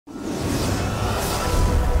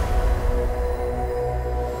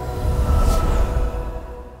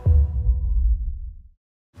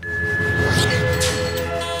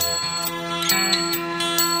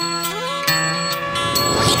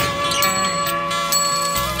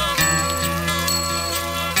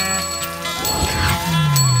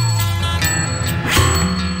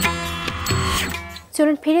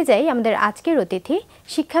ফিরে যাই আমাদের আজকের অতিথি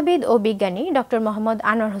শিক্ষাবিদ ও বিজ্ঞানী ডক্টর মোহাম্মদ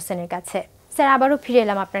আনোয়ার হোসেনের কাছে। স্যার, আবারও ফিরে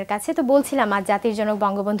এলাম আপনার কাছে। তো বলছিলাম আজ জাতির জনক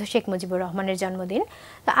বঙ্গবন্ধু শেখ মুজিবুর রহমানের জন্মদিন।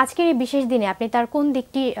 তো আজকের এই বিশেষ দিনে আপনি তার কোন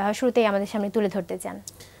দিকটি শুরুতেই আমাদের সামনে তুলে ধরতে চান?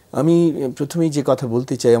 আমি প্রথমেই যে কথা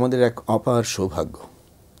বলতে চাই, আমাদের এক অপার সৌভাগ্য।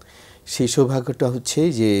 সেই সৌভাগ্যটা হচ্ছে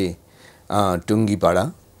যে টুঙ্গিপাড়া,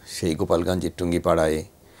 সেই গোপালগঞ্জের টুঙ্গিপাড়ায়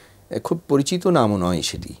খুব পরিচিত নামও নয়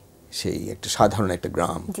সেটি, সেই একটা সাধারণ একটা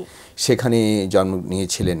গ্রাম, সেখানে জন্ম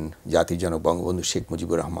নিয়েছিলেন জাতির জনক বঙ্গবন্ধু শেখ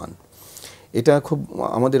মুজিবুর রহমান। এটা খুব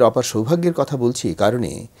আমাদের অপার সৌভাগ্যের কথা বলছি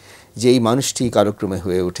কারণে যে এই মানুষটি কালক্রমে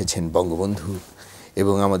হয়ে উঠেছেন বঙ্গবন্ধু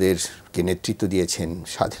এবং আমাদেরকে নেতৃত্ব দিয়েছেন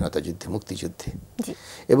স্বাধীনতা যুদ্ধে, মুক্তিযুদ্ধে।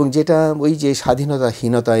 এবং যেটা ওই যে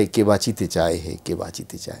স্বাধীনতাহীনতায় কে বাঁচিতে চায়, হে কে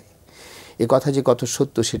বাঁচিতে চায়, এ কথা যে কত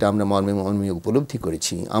সত্য সেটা আমরা মর্মে মর্মে উপলব্ধি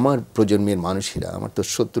করেছি। আমার প্রজন্মের মানুষেরা, আমার তো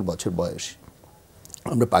 70 বছর বয়স,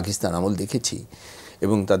 আমরা পাকিস্তান আমল দেখেছি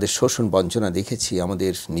এবং তাদের শোষণ বঞ্চনা দেখেছি,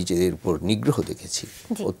 আমাদের নিজেদের উপর নিগ্রহ দেখেছি,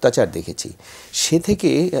 অত্যাচার দেখেছি। সে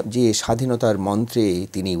থেকে যে স্বাধীনতার মন্ত্রে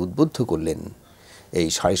তিনি উদ্বুদ্ধ করলেন এই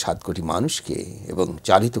 7.5 কোটি মানুষকে এবং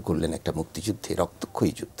চালিত করলেন একটা মুক্তিযুদ্ধে,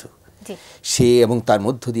 রক্তক্ষয়ী যুদ্ধ, সে এবং তার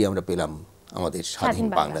মধ্য দিয়ে আমরা পেলাম আমাদের স্বাধীন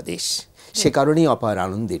বাংলাদেশ। সে কারণেই অপার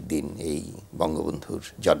আনন্দের দিন এই বঙ্গবন্ধুর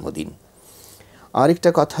জন্মদিন। আরেকটা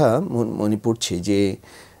কথা মনে পড়ছে যে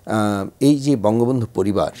এই যে বঙ্গবন্ধু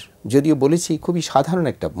পরিবার, যদিও বলেছি খুবই সাধারণ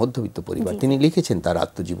একটা মধ্যবিত্ত পরিবার, তিনি লিখেছেন তার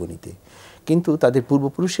আত্মজীবনীতে, কিন্তু তাদের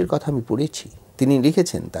পূর্বপুরুষের কথা আমি পড়েছি। তিনি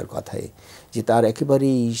লিখেছেন তার কথায় যে তার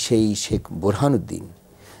একেবারেই সেই শেখ বোরহানুদ্দিন,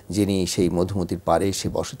 যিনি সেই মধুমতির পাড়ে সে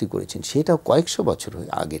বসতি করেছেন, সেটাও কয়েকশো বছর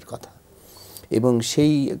আগের কথা, এবং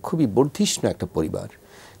সেই খুবই বর্ধিষ্ণু একটা পরিবার।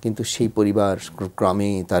 কিন্তু সেই পরিবার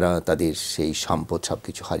ক্রমে তারা তাদের সেই সম্পদ সব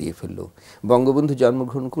কিছু হারিয়ে ফেলল। বঙ্গবন্ধু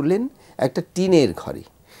জন্মগ্রহণ করলেন একটা টিনের ঘরে।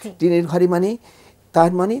 টিনের ঘরে মানে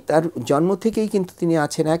তার জন্ম থেকেই কিন্তু তিনি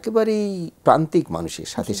আছেন একেবারেই প্রান্তিক মানুষের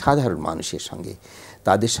সাথে, সাধারণ মানুষের সঙ্গে,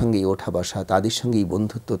 তাদের সঙ্গেই ওঠা বসা, তাদের সঙ্গেই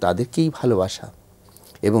বন্ধুত্ব, তাদেরকেই ভালোবাসা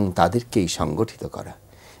এবং তাদেরকেই সংগঠিত করা।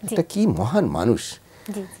 এটা কি মহান মানুষ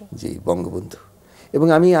যে বঙ্গবন্ধু। এবং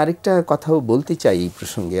আমি আরেকটা কথাও বলতে চাই এই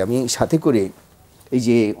প্রসঙ্গে, আমি সাথে করে এই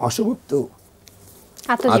যে অসমাপ্ত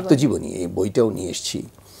আত্মজীবনী, এই বইটাও নিয়ে এসেছি।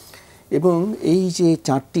 এবং এই যে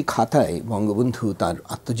 4টি খাতায় বঙ্গবন্ধু তার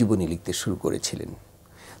আত্মজীবনী লিখতে শুরু করেছিলেন,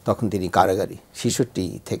 তখন তিনি কারাগারে 66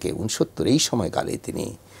 থেকে 69 এই সময়কালে তিনি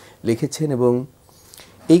লিখেছেন। এবং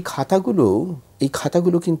এই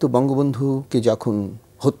খাতাগুলো কিন্তু বঙ্গবন্ধুকে যখন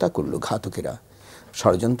হত্যা করলো ঘাতকেরা,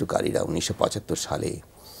 ষড়যন্ত্রকারীরা 1975 সালে,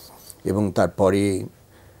 এবং তারপরে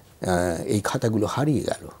এই খাতাগুলো হারিয়ে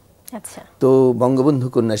গেল। তো বঙ্গবন্ধু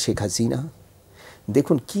কন্যা শেখ হাসিনা,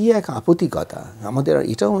 দেখুন কি এক আপত্তিকতা। আমাদের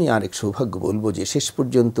এটাও আমি আরেক সৌভাগ্য বলবো যে শেষ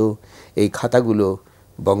পর্যন্ত এই খাতাগুলো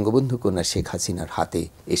বঙ্গবন্ধু কন্যা শেখ হাসিনার হাতে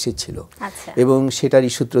এসেছিল। এবং সেটারই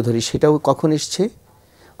সূত্র ধরে সেটাও কখন এসছে,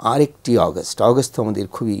 আরেকটি অগস্ট আমাদের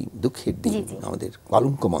খুবই দুঃখের দিন, আমাদের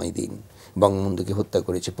কলঙ্কময় দিন। বঙ্গবন্ধুকে হত্যা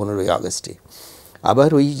করেছে 15ই আগস্টে। আবার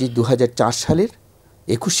ওই যে 2004 সালের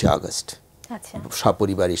 21শে আগস্ট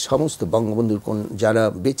সপরিবারের সমস্ত বঙ্গবন্ধুর যারা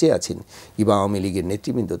বেঁচে আছেন কিংবা আওয়ামী লীগের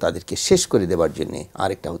নেতৃবৃন্দ, তাদেরকে শেষ করে দেওয়ার জন্য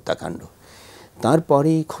আরেকটা হত্যাকাণ্ড।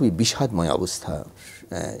 তারপরে খুবই বিষাদময় অবস্থা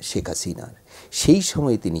শেখ হাসিনার। সেই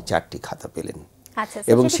সময়ে তিনি 4টি খাতা পেলেন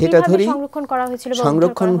এবং সেটা ধরেই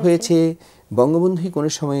সংরক্ষণ হয়েছে। বঙ্গবন্ধুই কোনো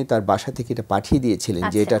সময় তার বাসা থেকে এটা পাঠিয়ে দিয়েছিলেন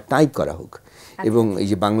যে এটা টাইপ করা হোক। এবং এই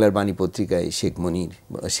যে বাংলার বাণী পত্রিকায় শেখ মনির,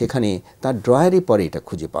 সেখানে তার ড্রয়ারে পরে এটা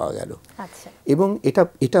খুঁজে পাওয়া গেল। এবং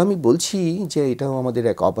এটা আমি বলছি যে এটাও আমাদের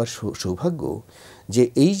এক অপার সৌভাগ্য যে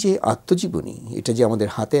এই যে আত্মজীবনী, এটা যে আমাদের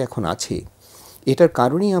হাতে এখন আছে, এটার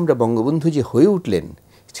কারণেই আমরা বঙ্গবন্ধু যে হয়ে উঠলেন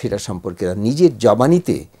সেটা সম্পর্কে নিজের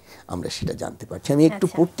জবানিতে আমরা সেটা জানতে পারছি। আমি একটু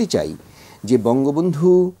পড়তে চাই যে বঙ্গবন্ধু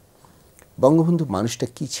মানুষটা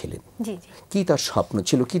কি ছিলেন, কি তার স্বপ্ন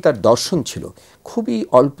ছিল, কি তার দর্শন ছিল। খুবই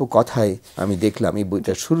অল্প কথায় আমি দেখলাম এই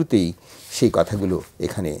বইটার শুরুতেই সেই কথাগুলো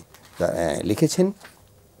এখানে লিখেছেন,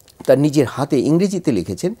 তার নিজের হাতে ইংরেজিতে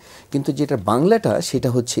লিখেছেন, কিন্তু যেটা বাংলাটা সেটা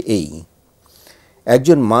হচ্ছে এই: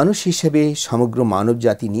 একজন মানুষ হিসেবে সমগ্র মানব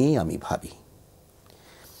জাতি নিয়েই আমি ভাবি।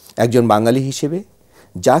 একজন বাঙালি হিসেবে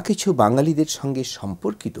যা কিছু বাঙালিদের সঙ্গে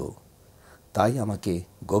সম্পর্কিত তাই আমাকে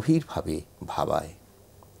গভীরভাবে ভাবায়।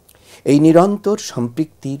 এই নিরন্তর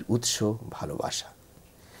সম্পৃক্তির উৎস ভালোবাসা,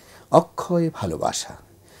 অক্ষয় ভালোবাসা,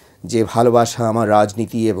 যে ভালোবাসা আমার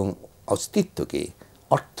রাজনীতি এবং অস্তিত্বকে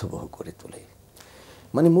অর্থবহ করে তোলে।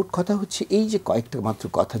 মানে মোট কথা হচ্ছে এই যে কয়েকটা মাত্র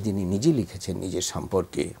কথা যিনি নিজে লিখেছেন নিজের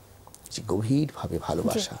সম্পর্কে, যে গভীরভাবে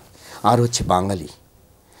ভালোবাসা, আর হচ্ছে বাঙালি,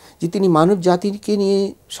 যে তিনি মানব জাতিকে নিয়ে,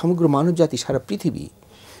 সমগ্র মানব জাতি সারা পৃথিবী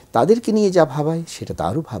তাদেরকে নিয়ে যা ভাবায় সেটা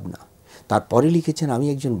তারও ভাবনা। তারপরে লিখেছেন আমি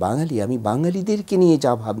একজন বাঙালি, আমি বাঙালিদেরকে নিয়ে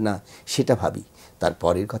যা ভাবনা সেটা ভাবি, তার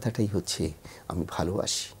পরের কথাটাই হচ্ছে আমি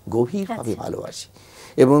ভালোবাসি, গভীরভাবে ভালোবাসি।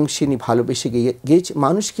 এবং তিনি ভালোবেসে গিয়েছে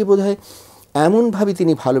মানুষকে, বোধহয় এমনভাবে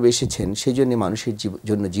তিনি ভালোবেসেছেন, সেই জন্যে মানুষের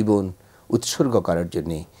জন্য জীবন উৎসর্গ করার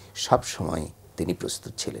জন্যে সবসময় তিনি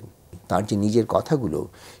প্রস্তুত ছিলেন। তার যে নিজের কথাগুলো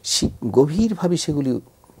গভীরভাবে সেগুলি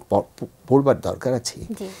পড়বার দরকার আছে,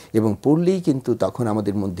 এবং পড়লেই কিন্তু তখন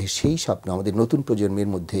আমাদের মধ্যে সেই স্বপ্ন, আমাদের নতুন প্রজন্মের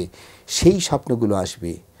মধ্যে সেই স্বপ্নগুলো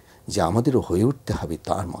আসবে যে আমাদেরও হয়ে উঠতে হবে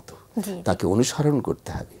তার মতো, তাকে অনুসরণ করতে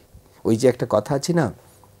হবে। ওই যে একটা কথা আছে না,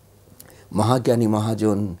 মহাজ্ঞানী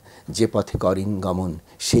মহাজন যে পথে করেন গমন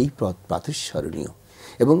সেই পথ প্রাতঃস্মরণীয়,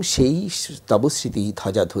 এবং সেই তবস্মৃতি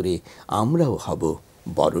ধ্বজা ধরে আমরাও হব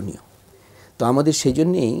বরণীয়। তো আমাদের সেই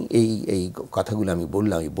জন্যেই এই কথাগুলো আমি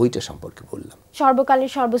বললাম, এই বইটা সম্পর্কে বললাম।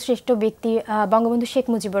 সর্বকালের সর্বশ্রেষ্ঠ ব্যক্তি বঙ্গবন্ধু শেখ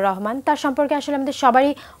মুজিবুর রহমান, তার সম্পর্কে আসলে আমাদের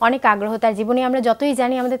সবারই অনেক আগ্রহ। তার জীবনে আমরা যতই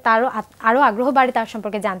জানি আমাদের আরও আগ্রহ বাড়ে, তার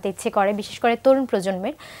সম্পর্কে জানতে ইচ্ছে করে, বিশেষ করে তরুণ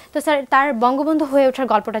প্রজন্মের। তো স্যার, তার বঙ্গবন্ধু হয়ে ওঠার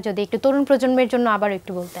গল্পটা যদি একটু তরুণ প্রজন্মের জন্য আবারও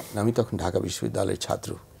একটু বলতেন। আমি তখন ঢাকা বিশ্ববিদ্যালয়ের ছাত্র,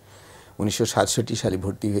 1967 সালে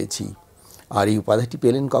ভর্তি হয়েছি। আর এই উপাধিটি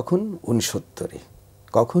পেলেন কখন? 69-এ।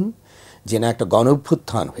 কখন? যে না একটা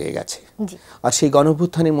গণঅভ্যুত্থান হয়ে গেছে, আর সেই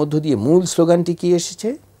গণঅভ্যুত্থানের মধ্য দিয়ে মূল স্লোগানটি কি এসেছে?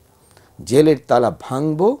 জেলের তালা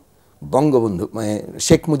ভাঙবো, বঙ্গবন্ধু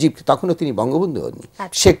শেখ মুজিব, তখনও তিনি বঙ্গবন্ধু হননি,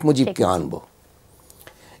 শেখ মুজিবকে আনবো।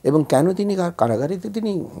 এবং কেন তিনি কারাগারে?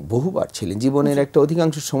 তিনি বহুবার ছিলেন, জীবনের একটা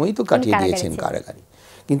অধিকাংশ সময় তো কাটিয়ে দিয়েছেন কারাগারে।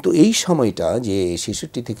 কিন্তু এই সময়টা যে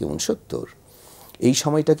 66 থেকে 69, এই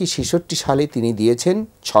সময়টা কি 66 সালে তিনি দিয়েছেন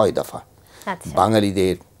 6 দফা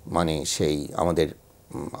বাঙালিদের, মানে সেই আমাদের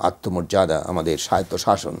আত্মমর্যাদা, আমাদের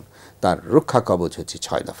স্বায়ত্তশাসন, তার রক্ষা কবচ হচ্ছে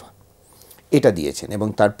 6 দফা, এটা দিয়েছেন। এবং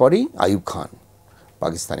তারপরেই আইয়ুব খান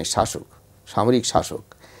পাকিস্তানের শাসক, সামরিক শাসক,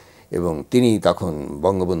 এবং তিনি তখন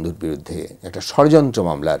বঙ্গবন্ধুর বিরুদ্ধে একটা ষড়যন্ত্র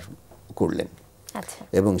মামলার করলেন।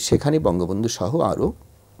 এবং সেখানে বঙ্গবন্ধু সহ আরও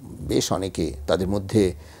বেশ অনেকে, তাদের মধ্যে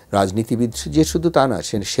রাজনীতিবিদ যে শুধু তা না,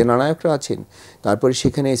 সেনানায়করা আছেন, তারপরে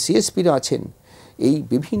সেখানে সিএসপিরা আছেন, এই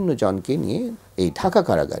বিভিন্ন জনকে নিয়ে এই ঢাকা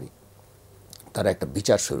কারাগারে তারা একটা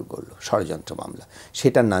বিচার শুরু করলো, ষড়যন্ত্র মামলা।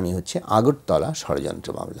 সেটার নামই হচ্ছে আগরতলা ষড়যন্ত্র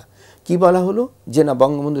মামলা। কি বলা হলো? যে না,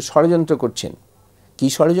 বঙ্গবন্ধু ষড়যন্ত্র করছেন। কি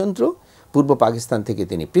ষড়যন্ত্র? পূর্ব পাকিস্তান থেকে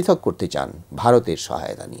তিনি পৃথক করতে চান ভারতের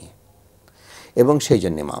সহায়তা নিয়ে, এবং সেই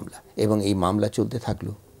জন্যে মামলা। এবং এই মামলা চলতে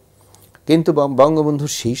থাকলো। কিন্তু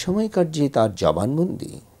বঙ্গবন্ধুর সেই সময়কার যে তার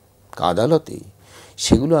জবানবন্দি আদালতে,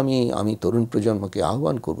 সেগুলো আমি তরুণ প্রজন্মকে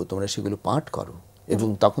আহ্বান করব, তোমরা সেগুলো পাঠ করো, এবং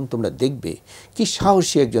তখন তোমরা দেখবে কি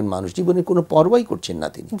সাহসী একজন মানুষ, জীবনের কোনো পরোয়াই করছেন না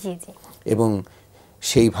তিনি। এবং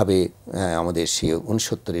সেইভাবে আমাদের সে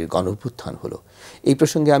 69-এর গণঅভ্যুত্থান হলো। এই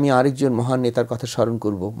প্রসঙ্গে আমি আরেকজন মহান নেতার কথা স্মরণ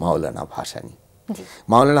করব, মাওলানা ভাসানী।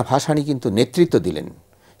 মাওলানা ভাসানী কিন্তু নেতৃত্ব দিলেন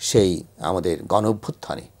সেই আমাদের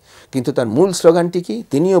গণঅভ্যুত্থানে, কিন্তু তার মূল স্লোগানটি কি?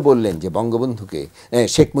 তিনিও বললেন যে বঙ্গবন্ধুকে,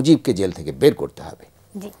 শেখ মুজিবকে জেল থেকে বের করতে হবে।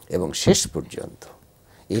 এবং শেষ পর্যন্ত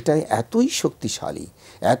এটাই এতই শক্তিশালী,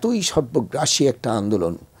 এতই সর্বগ্রাসী একটা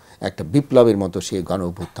আন্দোলন, একটা বিপ্লবের মতো সেই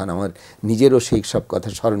গণঅভ্যুত্থান। আমার নিজেরও সেই সব কথা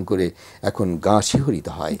স্মরণ করে এখন গা শিহরিত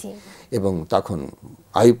হয়। এবং তখন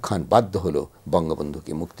আইয়ুব খান বাধ্য হলো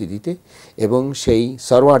বঙ্গবন্ধুকে মুক্তি দিতে, এবং সেই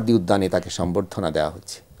সরওয়ার্দী উদ্যানে তাকে সম্বর্ধনা দেওয়া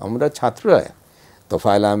হচ্ছে। আমরা ছাত্ররা,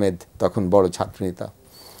 তোফায়েল আহমেদ তখন বড় ছাত্রনেতা,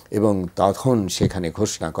 এবং তখন সেখানে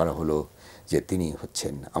ঘোষণা করা হলো যে তিনি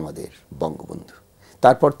হচ্ছেন আমাদের বঙ্গবন্ধু।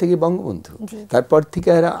 তারপর থেকে বঙ্গবন্ধু, তারপর থেকে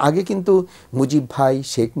আগে কিন্তু মুজিব ভাই,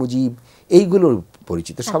 শেখ মুজিব, এইগুলোর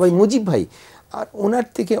পরিচিত সবাই মুজিব ভাই। আর ওনার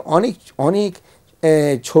থেকে অনেক অনেক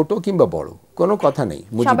ছোট কিংবা বড় কোনো কথা নেই,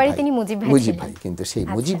 মুজিব ভাই। কিন্তু সেই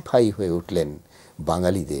মুজিব ভাই হয়ে উঠলেন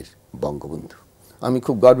বাঙালিদের বঙ্গবন্ধু। আমি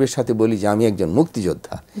খুব গর্বের সাথে বলি যে আমি একজন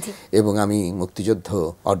মুক্তিযোদ্ধা, এবং আমি মুক্তিযুদ্ধ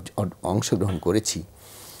অংশগ্রহণ করেছি।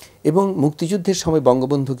 এবং মুক্তিযুদ্ধের সময়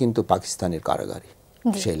বঙ্গবন্ধু কিন্তু পাকিস্তানের কারাগারে,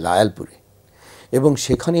 সেই লায়ালপুরে, এবং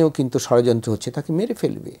সেখানেও কিন্তু ষড়যন্ত্র হচ্ছে, তাকে মেরে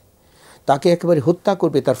ফেলবে, তাকে একেবারে হত্যা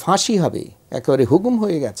করবে, তার ফাঁসি হবে, একেবারে হুকুম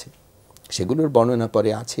হয়ে গেছে। সেগুলোর বর্ণনা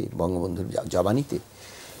পরে আছে বঙ্গবন্ধুর জবানিতে।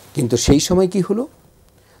 কিন্তু সেই সময় কি হলো?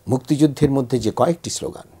 মুক্তিযুদ্ধের মধ্যে যে কয়েকটি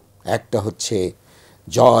স্লোগান, একটা হচ্ছে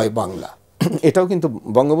জয় বাংলা, এটাও কিন্তু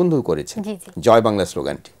বঙ্গবন্ধু করেছেন, জয় বাংলা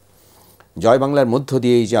স্লোগানটি। জয় বাংলার মধ্য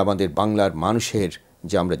দিয়েই যে আমাদের বাংলার মানুষের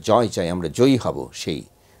যে আমরা জয় চাই, আমরা জয়ী হব, সেই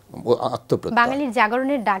আত্মপ্রত্যয়, বাঙালির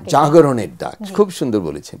জাগরণের ডাক, খুব সুন্দর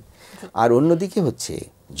বলেছেন। আর অন্যদিকে হচ্ছে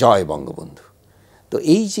জয় বঙ্গবন্ধু। তো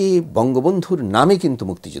এই যে বঙ্গবন্ধুর নামে কিন্তু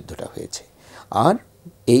মুক্তিযুদ্ধটা হয়েছে। আর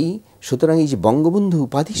এই সুতরাং এই যে বঙ্গবন্ধু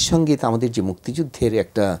উপাধির সঙ্গে আমাদের যে মুক্তিযুদ্ধের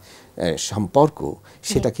একটা সম্পর্ক,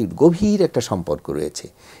 সেটা কি গভীর একটা সম্পর্ক রয়েছে।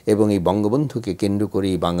 এবং এই বঙ্গবন্ধুকে কেন্দ্র করে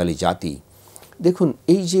বাঙালি জাতি, দেখুন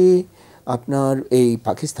এই যে আপনার এই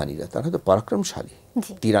পাকিস্তানিরা, তারা তো পরাক্রমশালী,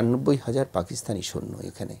 93,000 পাকিস্তানি সৈন্য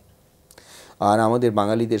এখানে। আর আমাদের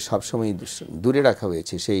বাঙালিদের সবসময় দূরে রাখা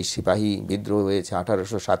হয়েছে। সেই সিপাহী বিদ্রোহ হয়েছে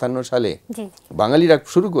 1857 সালে, বাঙালিরা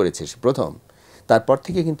শুরু করেছে প্রথম। তারপর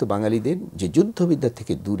থেকে কিন্তু বাঙালিদের যে যুদ্ধবিদ্যা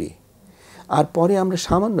থেকে দূরে। আর পরে আমরা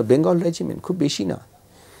সামান্য বেঙ্গল রেজিমেন্ট, খুব বেশি না,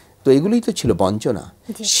 তো এগুলোই তো ছিল বঞ্চনা।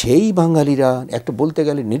 সেই বাঙালিরা একটা বলতে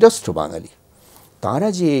গেলে নিরস্ত্র বাঙালি, তারা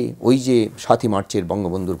যে ওই যে 7ই মার্চের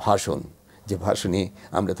বঙ্গবন্ধুর ভাষণ, যে ভাষণে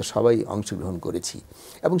আমরা তো সবাই অংশগ্রহণ করেছি,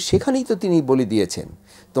 এবং সেখানেই তো তিনি বলে দিয়েছেন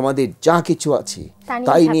তোমাদের যা কিছু আছে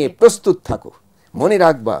তাই নিয়ে প্রস্তুত থাকো, মনে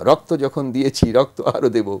রাখবা রক্ত যখন দিয়েছি রক্ত আরও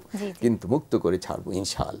দেব, কিন্তু মুক্ত করে ছাড়বো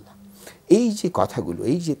ইনশাআল্লাহ। এই যে কথাগুলো,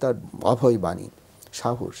 এই যে তার অভয় বাণী,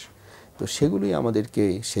 সাহস, তো সেগুলোই আমাদেরকে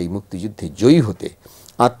সেই মুক্তিযুদ্ধে জয়ী হতে,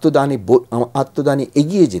 আত্মদানে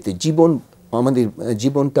এগিয়ে যেতে, আমাদের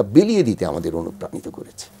জীবনটা বিলিয়ে দিতে আমাদের অনুপ্রাণিত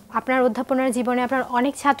করেছে। আপনার অধ্যাপনার জীবনে আপনার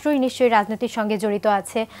অনেক ছাত্রই নিশ্চয়ই রাজনীতির সঙ্গে জড়িত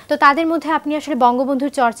আছে, তো তাদের মধ্যে আপনি আসলে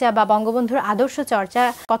বঙ্গবন্ধুর চর্চা বা বঙ্গবন্ধুর আদর্শ চর্চা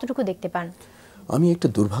কতটুকু দেখতে পান? আমি একটা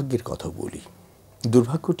দুর্ভাগ্যের কথা বলি।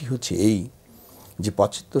 দুর্ভাগ্যটি হচ্ছে এই যে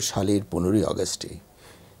 75 সালের 15ই আগস্টে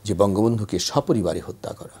যে বঙ্গবন্ধুকে সপরিবারে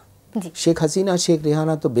হত্যা করা, শেখ হাসিনা, শেখ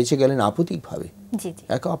রেহানা তো বেঁচে গেলেন আপতিকভাবে,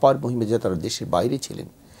 এক অপার মহিমা, যে তারা দেশের বাইরে ছিলেন,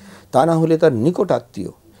 তা না হলে তার নিকট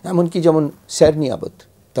আত্মীয়, এমনকি যেমন স্যারনিয়াবত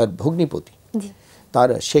তার ভগ্নিপতি, তার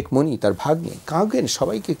শেখ মনি তার ভাগ্নে,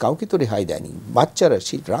 কাউকে তো রেহাই দেয়নি, বাচ্চারা,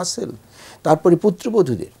 শীত রাসেল, তারপরে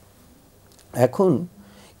পুত্রবধূদের। এখন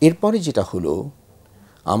এরপরে যেটা হলো,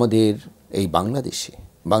 আমাদের এই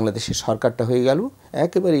বাংলাদেশের সরকারটা হয়ে গেল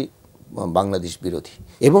একেবারে বাংলাদেশ বিরোধী,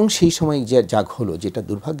 এবং সেই সময় যা হলো, যেটা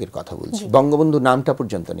দুর্ভাগ্যের কথা বলছি, বঙ্গবন্ধুর নামটা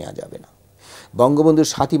পর্যন্ত নেওয়া যাবে না, বঙ্গবন্ধুর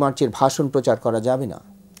 7ই মার্চের ভাষণ প্রচার করা যাবে না,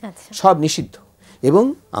 সব নিষিদ্ধ। এবং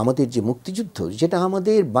আমাদের যে মুক্তিযুদ্ধ, যেটা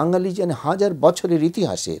আমাদের বাঙালি যেন 1000 বছরের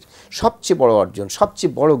ইতিহাসের সবচেয়ে বড় অর্জন,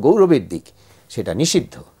 সবচেয়ে বড় গৌরবের দিক, সেটা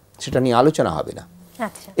নিষিদ্ধ, সেটা নিয়ে আলোচনা হবে না।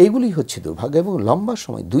 এইগুলি হচ্ছে দুর্ভাগ্য। এবং লম্বা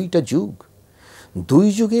সময়, 2টা যুগ, 2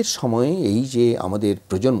 যুগের সময়ে এই যে আমাদের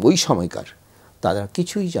প্রজন্ম ওই সময়কার, তারা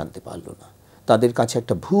কিছুই জানতে পারল না, তাদের কাছে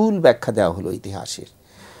একটা ভুল ব্যাখ্যা দেওয়া হলো ইতিহাসের,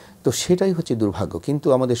 তো সেটাই হচ্ছে দুর্ভাগ্য। কিন্তু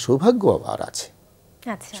আমাদের সৌভাগ্য আবার আছে।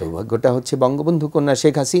 সৌভাগ্যটা হচ্ছে বঙ্গবন্ধু কন্যা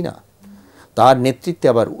শেখ হাসিনা, তার নেতৃত্বে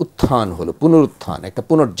আবার উত্থান হলো, পুনরুত্থান, একটা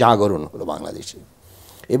পুনর্জাগরণ হলো বাংলাদেশে,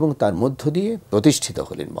 এবং তার মধ্য দিয়ে প্রতিষ্ঠিত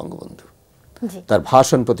হলেন বঙ্গবন্ধু, তার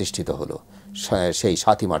ভাষণ প্রতিষ্ঠিত হলো, সেই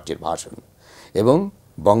 7ই মার্চের ভাষণ, এবং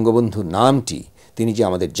বঙ্গবন্ধুর নামটি, তিনি যে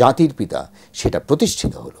আমাদের জাতির পিতা, সেটা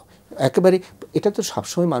প্রতিষ্ঠিত হলো একেবারে। এটা তো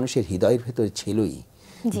সবসময় মানুষের হৃদয়ের ভেতরে ছিলই,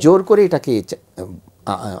 জোর করে এটাকে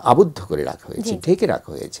আবদ্ধ করে রাখা হয়েছে, ঢেকে রাখা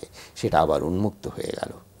হয়েছে, সেটা আবার উন্মুক্ত হয়ে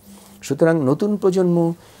গেল। সুতরাং নতুন প্রজন্ম,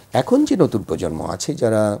 এখন যে নতুন প্রজন্ম আছে,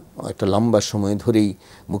 যারা একটা লম্বা সময় ধরেই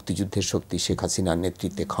মুক্তিযুদ্ধের শক্তি শেখ হাসিনার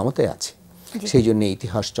নেতৃত্বে ক্ষমতায় আছে, সেই জন্য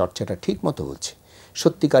ইতিহাস চর্চাটা ঠিক মতো হচ্ছে,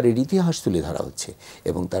 সত্যিকারের ইতিহাস তুলে ধরা হচ্ছে,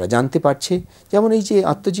 এবং তারা জানতে পারছে, যেমন এই যে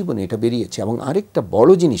আত্মজীবনী এটা বেরিয়েছে। এবং আরেকটা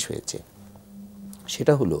বড় জিনিস হয়েছে,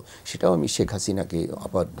 সেটাও আমি শেখ হাসিনাকে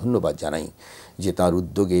আবার ধন্যবাদ জানাই, যে তার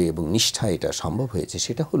উদ্যোগে এবং নিষ্ঠায় এটা সম্ভব হয়েছে।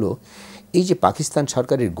 সেটা হলো এই যে পাকিস্তান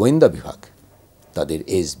সরকারের গোয়েন্দা বিভাগ, তাদের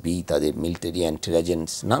এসবি, তাদের মিলিটারি ইন্টেলিজেন্স,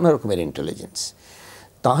 নানা রকমের ইন্টেলিজেন্স,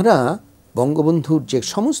 তারা বঙ্গবন্ধুর যে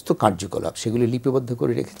সমস্ত কার্যকলাপ সেগুলি লিপিবদ্ধ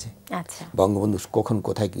করে রেখেছে। বঙ্গবন্ধু কখন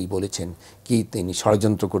কোথায় কী বলেছেন, কি তিনি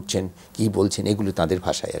ষড়যন্ত্র করছেন, কি বলছেন, এগুলো তাদের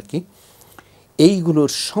ভাষায় আর কি,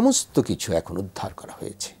 এইগুলোর সমস্ত কিছু এখন উদ্ধার করা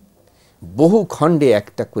হয়েছে। বহু খণ্ডে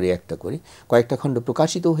একটা করে কয়েকটা খণ্ড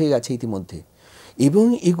প্রকাশিত হয়ে গেছে ইতিমধ্যে, এবং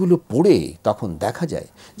এগুলো পড়ে তখন দেখা যায়,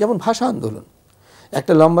 যেমন ভাষা আন্দোলন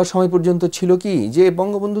একটা লম্বা সময় পর্যন্ত ছিল কি, যে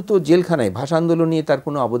বঙ্গবন্ধু তো জেলখানায়, ভাষা আন্দোলন নিয়ে তার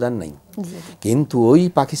কোনো অবদান নাই, কিন্তু ওই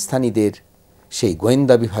পাকিস্তানিদের সেই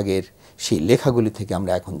গোয়েন্দা বিভাগের সেই লেখাগুলি থেকে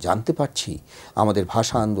আমরা এখন জানতে পারছি আমাদের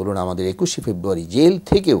ভাষা আন্দোলন, আমাদের 21শে ফেব্রুয়ারি জেল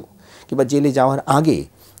থেকেও কিংবা জেলে যাওয়ার আগে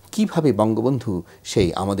কিভাবে বঙ্গবন্ধু সেই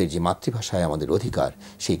আমাদের যে মাতৃভাষায় আমাদের অধিকার,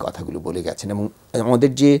 সেই কথাগুলো বলে গেছেন, এবং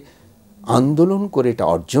আমাদের যে আন্দোলন করে এটা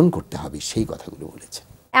অর্জন করতে হবে, সেই কথাগুলো বলেছেন।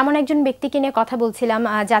 এমন একজন ব্যক্তিকে নিয়ে কথা বলছিলাম,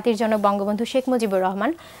 জাতির জনক বঙ্গবন্ধু শেখ মুজিবুর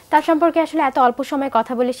রহমান। তার সম্পর্কে আসলে এত অল্প সময়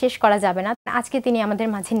কথা বলে শেষ করা যাবে না। আজকে তিনি আমাদের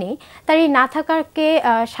মাঝে নেই, তার এই না থাকাকে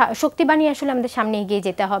শক্তি বানিয়ে আসলে আমাদের সামনে এগিয়ে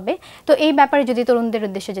যেতে হবে। তো এই ব্যাপারে যদি তরুণদের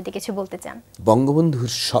উদ্দেশ্যে যদি কিছু বলতে চান।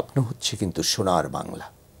 বঙ্গবন্ধুর স্বপ্ন হচ্ছে কিন্তু সোনার বাংলা।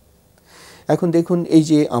 এখন দেখুন, এই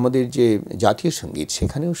যে আমাদের যে জাতীয় সঙ্গীত,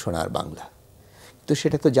 সেখানেও সোনার বাংলা, তো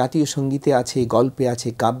সেটা তো জাতীয় সঙ্গীতে আছে, গল্পে আছে,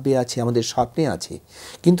 কাব্যে আছে, আমাদের স্বপ্নে আছে,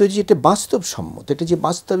 কিন্তু যেটা বাস্তবসম্মত, এটা যে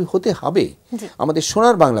বাস্তবে হতে হবে, আমাদের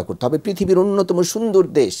সোনার বাংলা করতে হবে। পৃথিবীর অন্যতম সুন্দর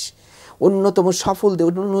দেশ, অন্যতম সফল দেশ,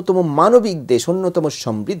 অন্যতম মানবিক দেশ, অন্যতম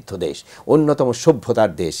সমৃদ্ধ দেশ, অন্যতম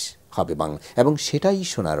সভ্যতার দেশ হবে বাংলা, এবং সেটাই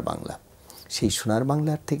সোনার বাংলা। সেই সোনার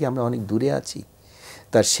বাংলার থেকে আমরা অনেক দূরে আছি,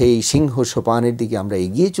 তার সেই সিংহ সোপানের দিকে আমরা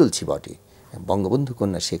এগিয়ে চলছি বটে, বঙ্গবন্ধু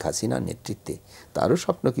কন্যা শেখ হাসিনার নেতৃত্বে তারও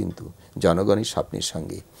স্বপ্ন কিন্তু জনগণের স্বপ্নের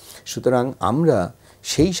সঙ্গে। সুতরাং আমরা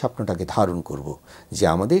সেই স্বপ্নটাকে ধারণ করব যে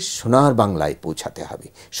আমাদের সোনার বাংলায় পৌঁছাতে হবে,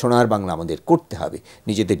 সোনার বাংলা আমাদের করতে হবে,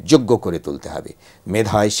 নিজেদের যোগ্য করে তুলতে হবে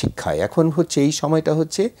মেধায় শিক্ষায়। এখন হচ্ছে এই সময়টা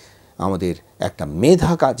হচ্ছে আমাদের একটা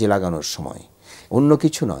মেধা কাজে লাগানোর সময়, অন্য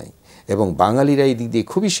কিছু নয়। এবং বাঙালিরা এই দিক দিয়ে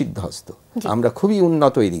খুবই সিদ্ধহস্ত, আমরা খুবই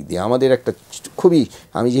উন্নত এই দিক দিয়ে। আমাদের একটা খুবই,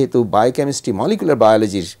 আমি যেহেতু বায়োকেমিস্ট্রি মলিকুলার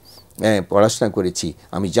বায়োলজির পড়াশোনা করেছি,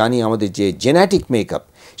 আমি জানি আমাদের যে জেনেটিক মেকআপ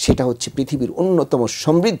সেটা হচ্ছে পৃথিবীর অন্যতম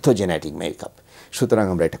সমৃদ্ধ জেনেটিক মেকআপ। সুতরাং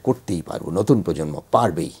আমরা এটা করতেই পারবো, নতুন প্রজন্ম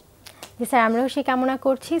পারবেই। স্যার আমরাও সে কামনা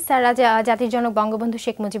করছি। স্যার আজ জাতির জনক বঙ্গবন্ধু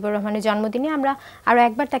শেখ মুজিবুর রহমানের জন্মদিনে আমরা আরও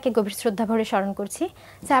একবার তাকে গভীর শ্রদ্ধা ভরে স্মরণ করছি।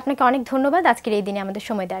 স্যার আপনাকে অনেক ধন্যবাদ আজকের এই দিনে আমাদের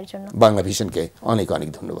সময় দেওয়ার জন্য। বাংলা ভিশনকে অনেক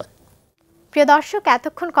অনেক ধন্যবাদ। প্রিয় দর্শক,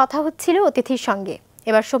 এতক্ষণ কথা হচ্ছিল অতিথির সঙ্গে,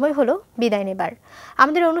 এবার সময় হলো বিদায় নেবার।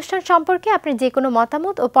 আমাদের অনুষ্ঠান সম্পর্কে আপনার যে কোনো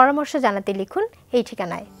মতামত ও পরামর্শ জানাতে লিখুন এই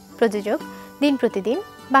ঠিকানায়। প্রযোজক দিন প্রতিদিন,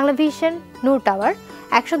 বাংলাভিশন, নূর tower,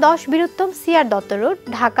 110 Bir Uttom CR Dutta road,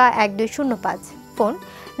 Dhaka 1205। Phone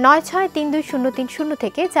 96320330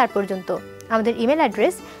 থেকে 4 পর্যন্ত। আমাদের email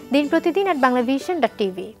address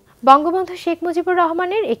dinprotidin@banglavision.tv। Bangabandhu Sheikh Mujibur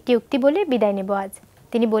রহমানের একটি উক্তি বলে বিদায় নেব আজ।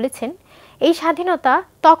 তিনি বলেছেন, এই স্বাধীনতা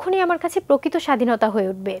তখনই আমার কাছে প্রকৃত স্বাধীনতা হয়ে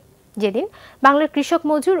উঠবে যেদিন বাংলার কৃষক,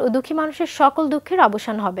 মজুর ও দুঃখী মানুষের সকল দুঃখের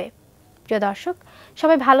অবসান হবে। প্রিয় দর্শক,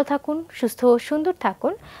 সবাই ভালো থাকুন, সুস্থ ও সুন্দর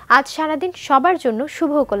থাকুন। আজ সারাদিন সবার জন্য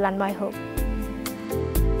শুভ ও কল্যাণময় হোক।